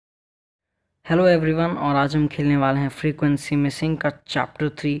Hello everyone और आज हम खेलने वाले हैं फ्रीक्वेंसी मिसिंग का चैप्टर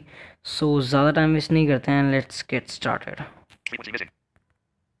 3। सो ज़्यादा टाइम वेस्ट नहीं करते हैं, let's get started. Frequency missing.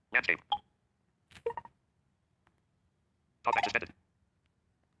 Landscape. Talkback suspended.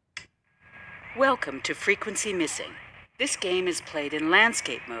 Welcome to Frequency Missing. This game is played in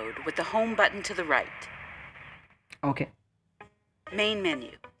landscape mode with the home button to the right. Okay Main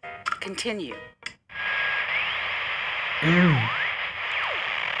menu. Continue.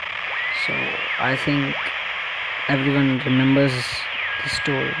 So I think everyone remembers the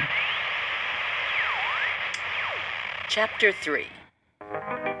story. Chapter 3.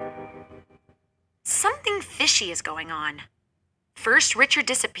 Something fishy is going on. First,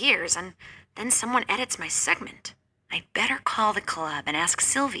 Richard disappears, and then someone edits my segment. I'd better call the club and ask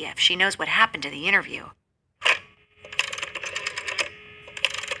Sylvia if she knows what happened to the interview.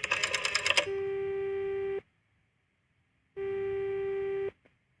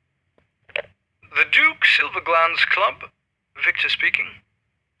 The Duke Silverglands Club. Victor speaking.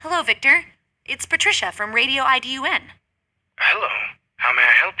 Hello, Victor. It's Patricia from Radio IDUN. Hello. How may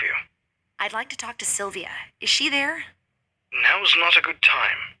I help you? I'd like to talk to Sylvia. Is she there? Now's not a good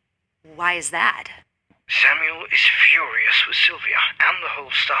time. Why is that? Samuel is furious with Sylvia and the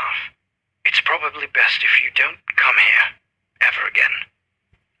whole staff. It's probably best if you don't come here ever again.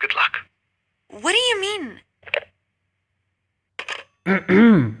 Good luck. What do you mean?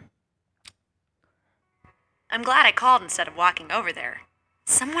 I'm glad I called instead of walking over there.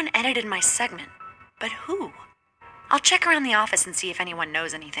 Someone edited my segment. But who? I'll check around the office and see if anyone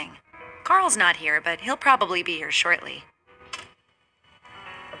knows anything. Carl's not here, but he'll probably be here shortly.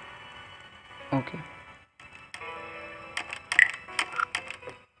 Okay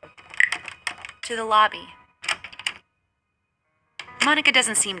To the lobby. Monica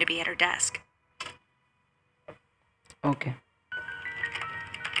doesn't seem to be at her desk. Okay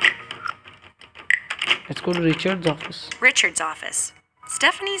let's go to Richards office. Richard's office.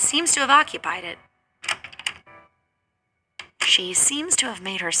 Stephanie seems to have occupied it. She seems to have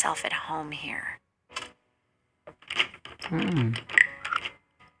made herself at home here.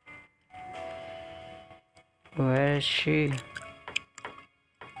 Where is she?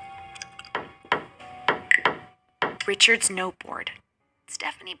 Richard's note board.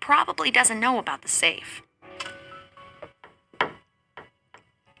 Stephanie probably doesn't know about the safe.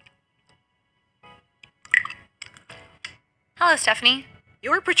 Hello, Stephanie.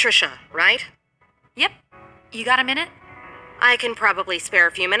 You're Patricia, right? Yep. You got a minute? I can probably spare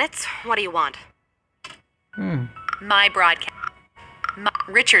a few minutes. What do you want? My broadcast.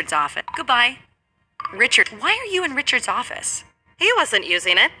 Richard's office. Goodbye. Richard, why are you in Richard's office? He wasn't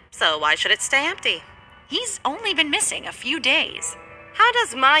using it, so why should it stay empty? He's only been missing a few days. How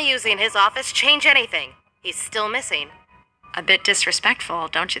does my using his office change anything? He's still missing. A bit disrespectful,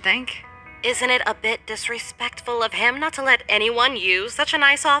 don't you think? Isn't it a bit disrespectful of him not to let anyone use such a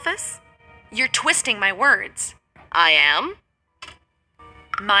nice office? You're twisting my words. I am?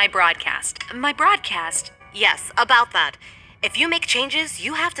 My broadcast. My broadcast. Yes, about that. If you make changes,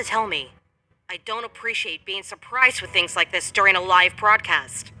 you have to tell me. I don't appreciate being surprised with things like this during a live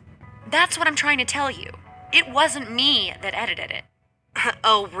broadcast. That's what I'm trying to tell you. It wasn't me that edited it.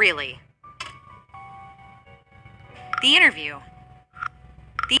 Oh, really? The interview.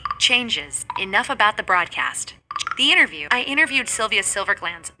 The changes. Enough about the broadcast. The interview. I interviewed Sylvia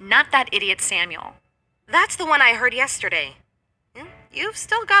Silverglands, not that idiot Samuel. That's the one I heard yesterday. You've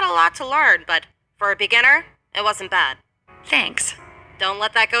still got a lot to learn, but for a beginner, it wasn't bad. Thanks. Don't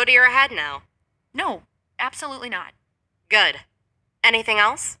let that go to your head now. No, absolutely not. Good. Anything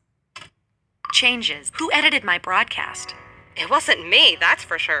else? Changes. Who edited my broadcast? It wasn't me, that's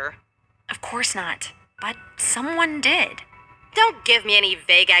for sure. Of course not. But someone did. Don't give me any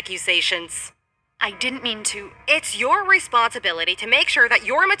vague accusations. I didn't mean to. It's your responsibility to make sure that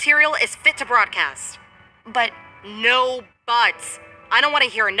your material is fit to broadcast. But No buts. I don't want to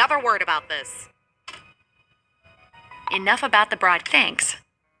hear another word about this. enough about the broad. Thanks.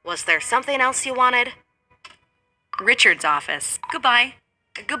 Was there something else you wanted? Richard's office. Goodbye.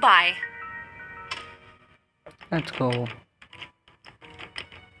 Goodbye. Let's go.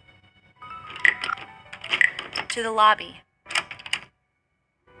 To the lobby.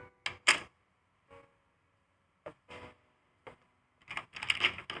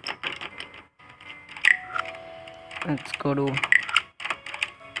 Let's go to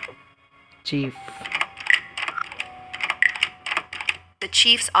Chief. The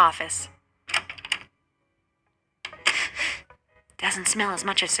chief's office. Doesn't smell as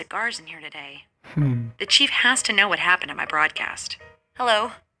much as cigars in here today. The chief has to know what happened at my broadcast.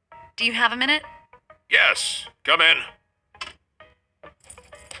 Hello. Do you have a minute? Yes, come in.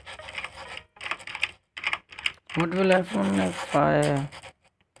 What will happen if I...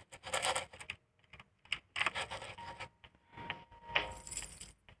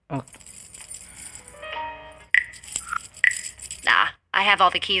 Oh, Nah, I have all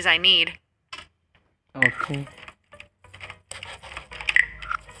the keys I need. okay.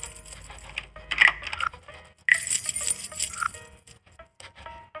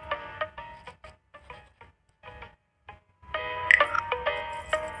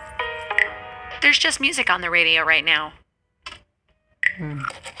 There's just music on the radio right now.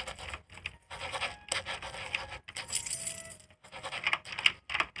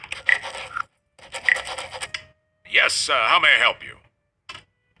 Yes, how may I help you?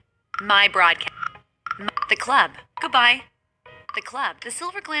 My broadcast. The club. Goodbye. The club. The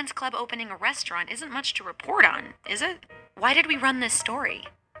Silver Glands Club opening a restaurant isn't much to report on, is it? Why did we run this story?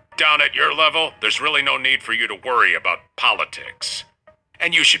 Down at your level, there's really no need for you to worry about politics.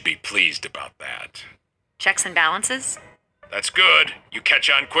 And you should be pleased about that. Checks and balances? That's good. You catch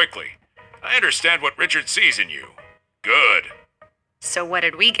on quickly. I understand what Richard sees in you. Good. So what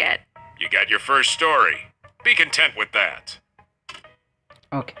did we get? You got your first story. Be content with that.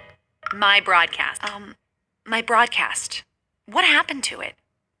 Okay. My broadcast. My broadcast. What happened to it?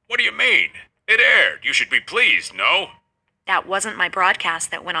 What do you mean? It aired. You should be pleased, no? That wasn't my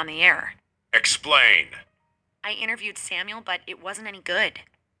broadcast that went on the air. Explain. I interviewed Samuel, but it wasn't any good.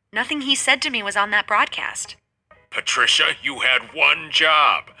 Nothing he said to me was on that broadcast. Patricia, you had one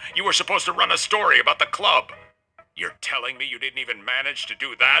job. You were supposed to run a story about the club. You're telling me you didn't even manage to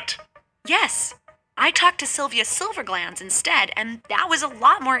do that? Yes. I talked to Sylvia Silverglands instead, and that was a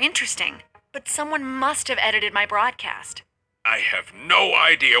lot more interesting. But someone must have edited my broadcast. I have no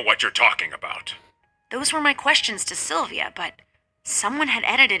idea what you're talking about. Those were my questions to Sylvia, but someone had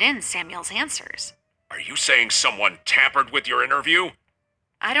edited in Samuel's answers. Are you saying someone tampered with your interview?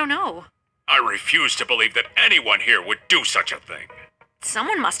 I don't know. I refuse to believe that anyone here would do such a thing.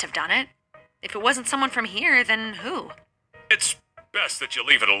 Someone must have done it. If it wasn't someone from here, then who? It's best that you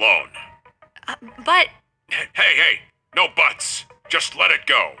leave it alone. But Hey, no buts. Just let it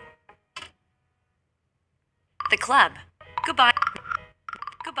go. the club. Goodbye.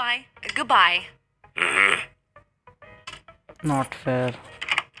 Goodbye. Goodbye. Not fair.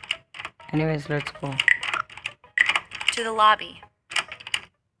 Anyways, let's go. To the lobby.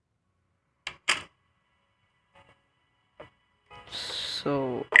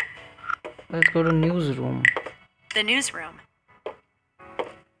 So, let's go to newsroom. The newsroom.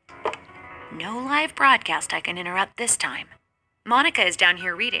 No live broadcast I can interrupt this time. Monica is down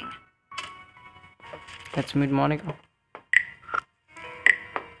here reading. Let's meet Monica.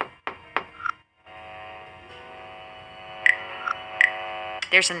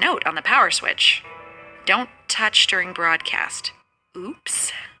 There's a note on the power switch. Don't touch during broadcast.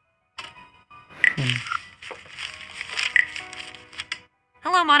 Oops.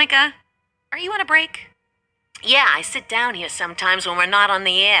 Hello, Monica. Are you on a break? Yeah, I sit down here sometimes when we're not on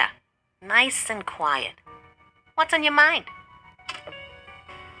the air. Nice and quiet. What's on your mind?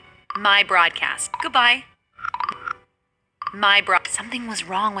 My broadcast. Goodbye. Something was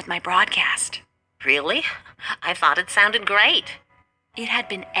wrong with my broadcast. Really? I thought it sounded great. It had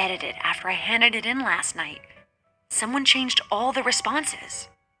been edited after I handed it in last night. Someone changed all the responses.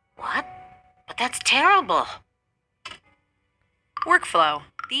 What? But that's terrible. Workflow.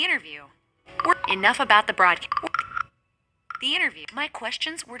 The interview. Enough about the broadcast. The interview. My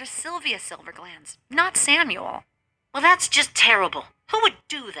questions were to Sylvia Silverglands, not Samuel. Well, that's just terrible. Who would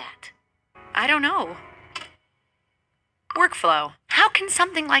do that? I don't know. Workflow. How can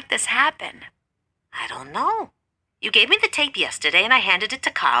something like this happen? I don't know. You gave me the tape yesterday and I handed it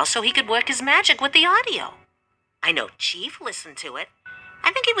to Carl so he could work his magic with the audio. I know Chief listened to it.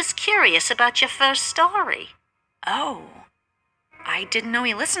 I think he was curious about your first story. Oh. I didn't know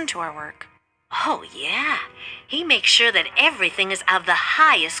he listened to our work. Oh, yeah. He makes sure that everything is of the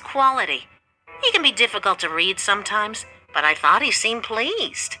highest quality. He can be difficult to read sometimes, but I thought he seemed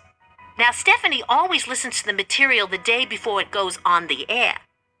pleased. Now, Stephanie always listens to the material the day before it goes on the air.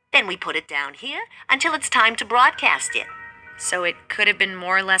 Then we put it down here until it's time to broadcast it. So it could have been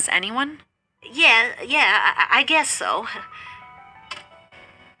more or less anyone? Yeah, I guess so.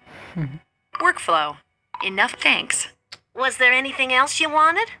 Workflow. Enough thanks. Was there anything else you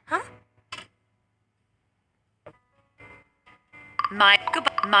wanted, huh?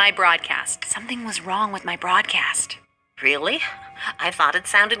 My broadcast. Something was wrong with my broadcast. Really? I thought it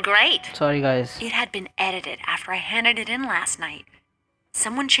sounded great. Sorry, guys. It had been edited after I handed it in last night.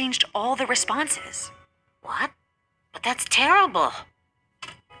 Someone changed all the responses. What? But that's terrible.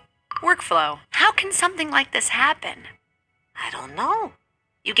 Workflow. How can something like this happen? I don't know.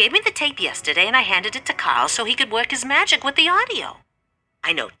 You gave me the tape yesterday and I handed it to Carl so he could work his magic with the audio.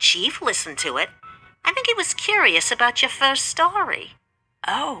 I know Chief listened to it. I think he was curious about your first story.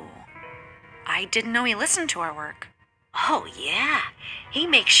 Oh, I didn't know he listened to our work. Oh, yeah. He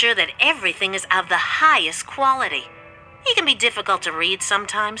makes sure that everything is of the highest quality. He can be difficult to read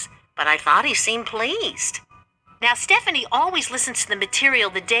sometimes, but I thought he seemed pleased. Now, Stephanie always listens to the material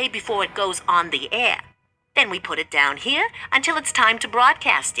the day before it goes on the air. Then we put it down here until it's time to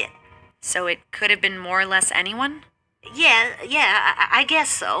broadcast it. So it could have been more or less anyone? Yeah, I guess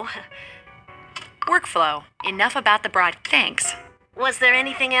so. Workflow. Enough about the broad. Thanks. Was there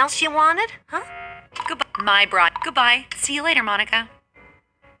anything else you wanted? Huh? Goodbye. Goodbye. See you later, Monica.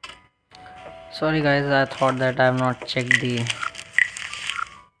 Sorry guys, I thought that I have not checked the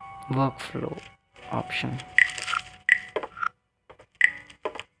workflow option.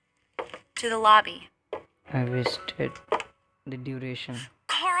 To the lobby. I wasted the duration.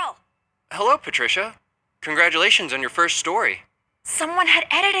 Carl! Hello, Patricia. Congratulations on your first story. Someone had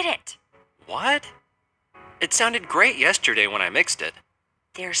edited it. What? It sounded great yesterday when I mixed it.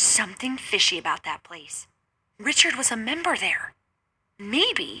 There's something fishy about that place. Richard was a member there.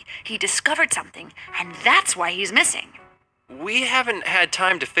 Maybe he discovered something, and that's why he's missing. We haven't had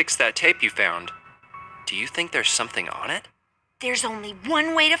time to fix that tape you found. Do you think there's something on it? There's only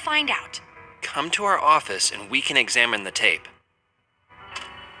one way to find out. Come to our office and we can examine the tape.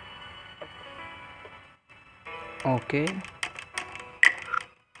 Okay.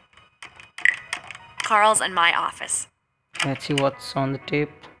 Carl's in my office. Let's see what's on the tape.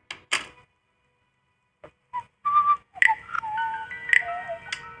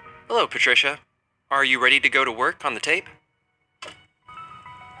 Hello, Patricia. Are you ready to go to work on the tape?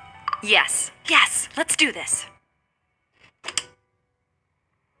 Yes, let's do this.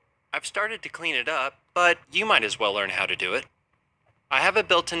 I've started to clean it up, but you might as well learn how to do it. I have a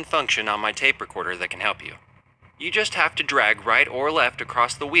built-in function on my tape recorder that can help you. You just have to drag right or left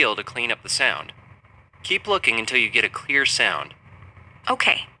across the wheel to clean up the sound. Keep looking until you get a clear sound.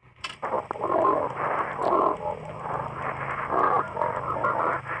 Okay.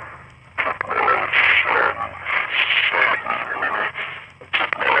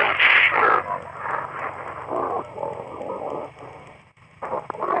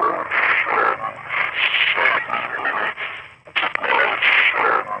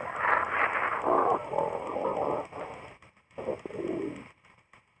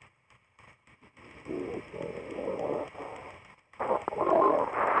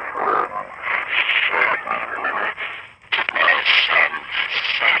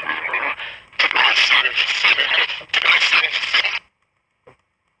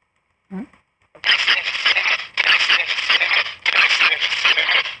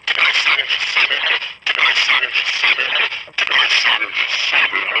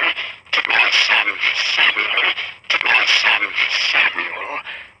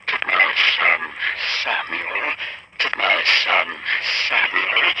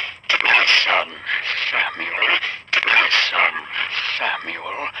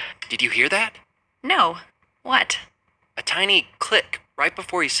 Did you hear that? No. What? A tiny click right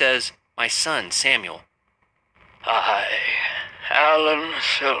before he says, "My son, Samuel." I, Alan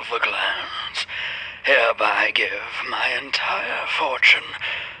Silverglans, hereby give my entire fortune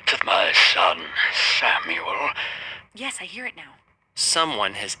to my son, Samuel. Yes, I hear it now.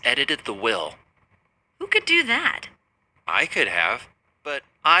 Someone has edited the will. Who could do that? I could have, but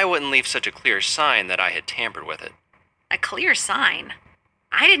I wouldn't leave such a clear sign that I had tampered with it. A clear sign.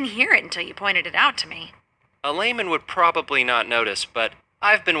 I didn't hear it until you pointed it out to me. A layman would probably not notice, but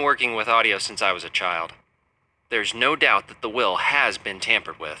I've been working with audio since I was a child. There's no doubt that the will has been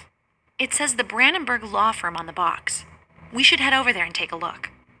tampered with. It says the Brandenburg Law Firm on the box. We should head over there and take a look.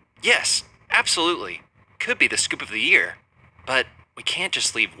 Yes, absolutely. Could be the scoop of the year. But we can't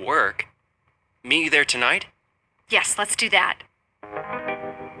just leave work. Meet you there tonight? Yes, let's do that.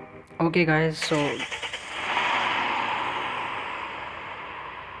 Okay guys, so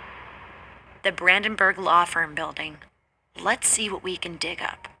The Brandenburg Law Firm building. Let's see what we can dig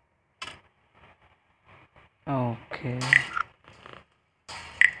up. okay.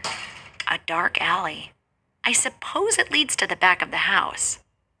 A dark alley. I suppose it leads to the back of the house.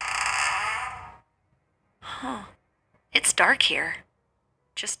 Huh. It's dark here.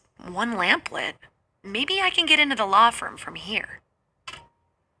 Just one lamp lit. Maybe I can get into the law firm from here.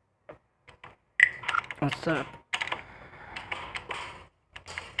 What's that?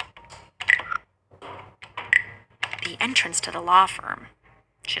 The entrance to the law firm.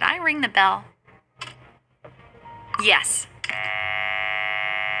 Should I ring the bell? Yes.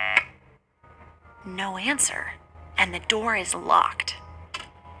 No answer. And the door is locked.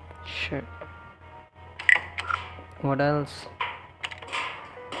 Shit. What else?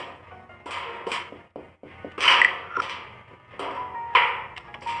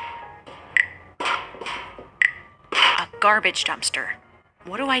 A garbage dumpster.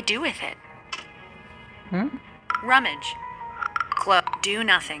 What do I do with it? Rummage. Do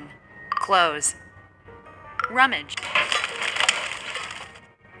nothing. Close. Rummage.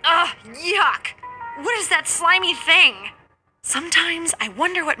 Ugh, yuck! What is that slimy thing? Sometimes I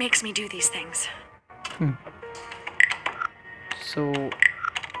wonder what makes me do these things. So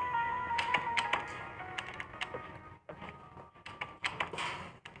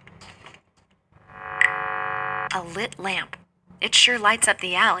A lit lamp. It sure lights up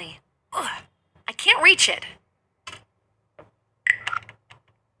the alley. Ugh, I can't reach it.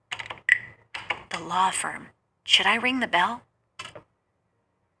 The law firm. Should I ring the bell?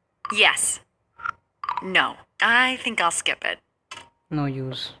 Yes. No. I think I'll skip it. no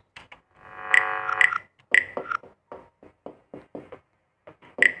use.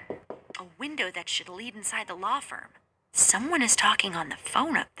 A window that should lead inside the law firm. Someone is talking on the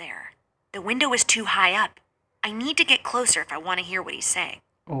phone up there. The window is too high up. I need to get closer if I want to hear what he's saying.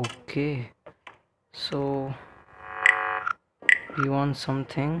 Okay. So you want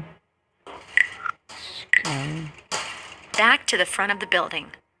something? Scan. Back to the front of the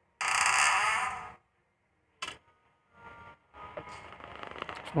building.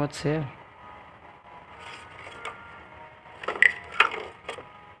 What's here?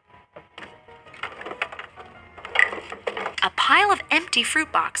 A pile of empty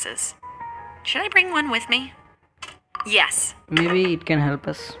fruit boxes. Should I bring one with me? Yes. Maybe it can help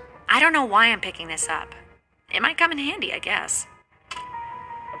us. I don't know why I'm picking this up. It might come in handy, I guess.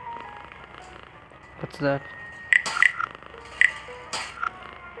 What's that?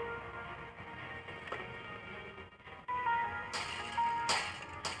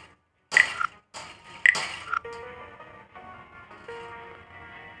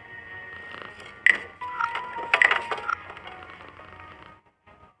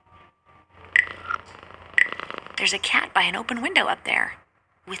 There's a cat by an open window up there.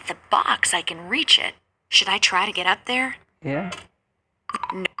 With the box, I can reach it. Should I try to get up there? Yeah.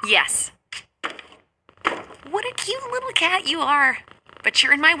 Yes. What a cute little cat you are. But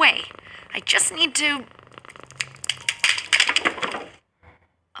you're in my way. I just need to...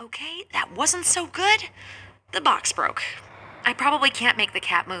 Okay, that wasn't so good. The box broke. I probably can't make the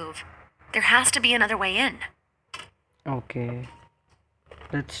cat move. There has to be another way in. Okay.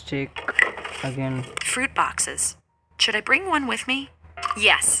 Let's check again. Fruit boxes. Should I bring one with me?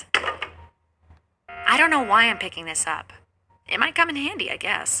 Yes. I don't know why I'm picking this up. It might come in handy, I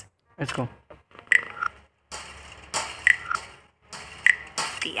guess. Let's go.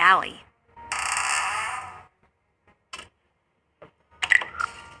 The alley.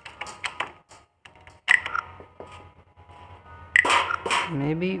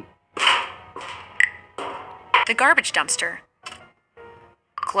 Maybe. The garbage dumpster.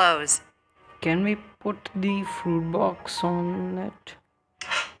 Close. Can we put the fruit box on it?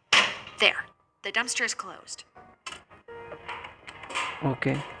 There. The dumpster is closed.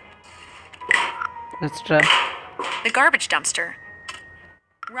 Okay. Let's try. The garbage dumpster.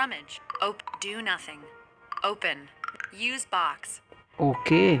 Rummage. Do nothing. Open. Use box.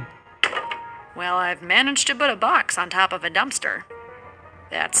 Okay. Well, I've managed to put a box on top of a dumpster.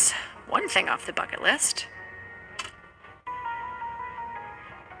 That's one thing off the bucket list.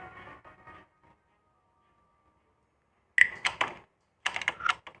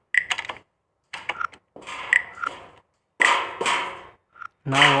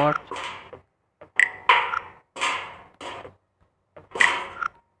 Now what?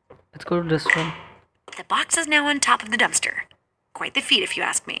 Let's go to this one. The box is now on top of the dumpster. Quite the feat, if you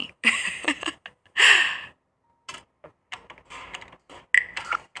ask me.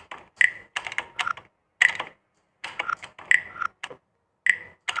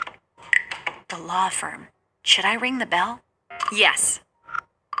 The law firm. Should I ring the bell? Yes.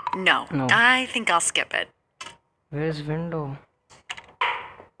 No. No. I think I'll skip it. Where's window?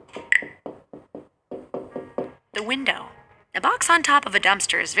 The window. A box on top of a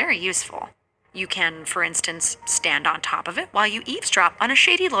dumpster is very useful. You can, for instance, stand on top of it while you eavesdrop on a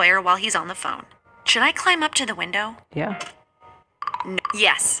shady lawyer while he's on the phone. Should I climb up to the window? Yeah.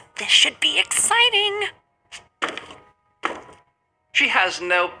 Yes. This should be exciting. She has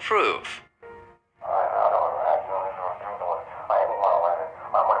no proof.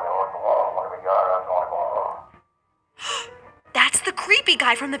 That's the creepy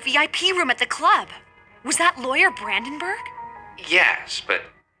guy from the VIP room at the club. Was that lawyer Brandenburg? Yes, but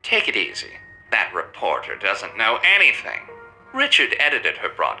take it easy. That reporter doesn't know anything. Richard edited her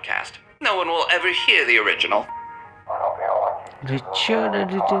broadcast. No one will ever hear the original. Richard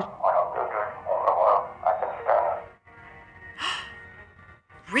edited.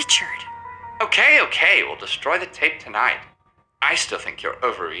 Richard. Okay, we'll destroy the tape tonight. I still think you're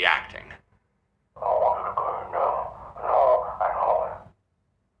overreacting.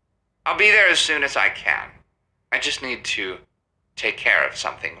 I'll be there as soon as I can. I just need to take care of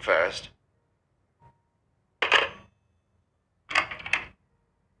something first.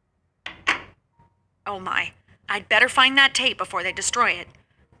 Oh my. I'd better find that tape before they destroy it.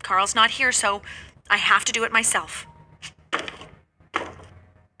 Carl's not here, so I have to do it myself.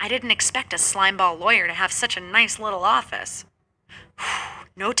 I didn't expect a slimeball lawyer to have such a nice little office.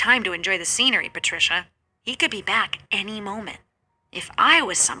 No time to enjoy the scenery, Patricia. He could be back any moment. If I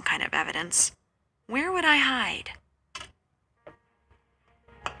was some kind of evidence, where would I hide?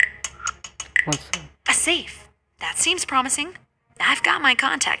 What's that? A safe. That seems promising. I've got my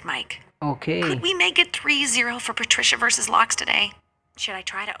contact, Mike. Okay. Could we make it 3-0 for Patricia versus Locks today? Should I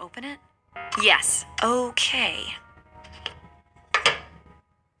try to open it? Yes. Okay.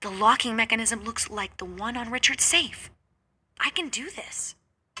 The locking mechanism looks like the one on Richard's safe. I can do this.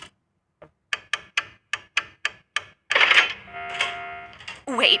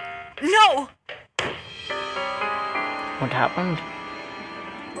 Wait, no! What happened?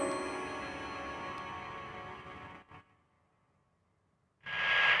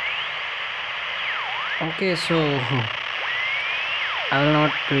 Okay, so I will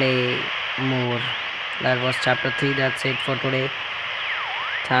not play more. That was chapter 3. That's it for today.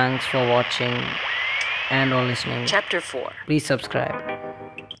 Thanks for watching and or listening. Chapter 4. Please subscribe.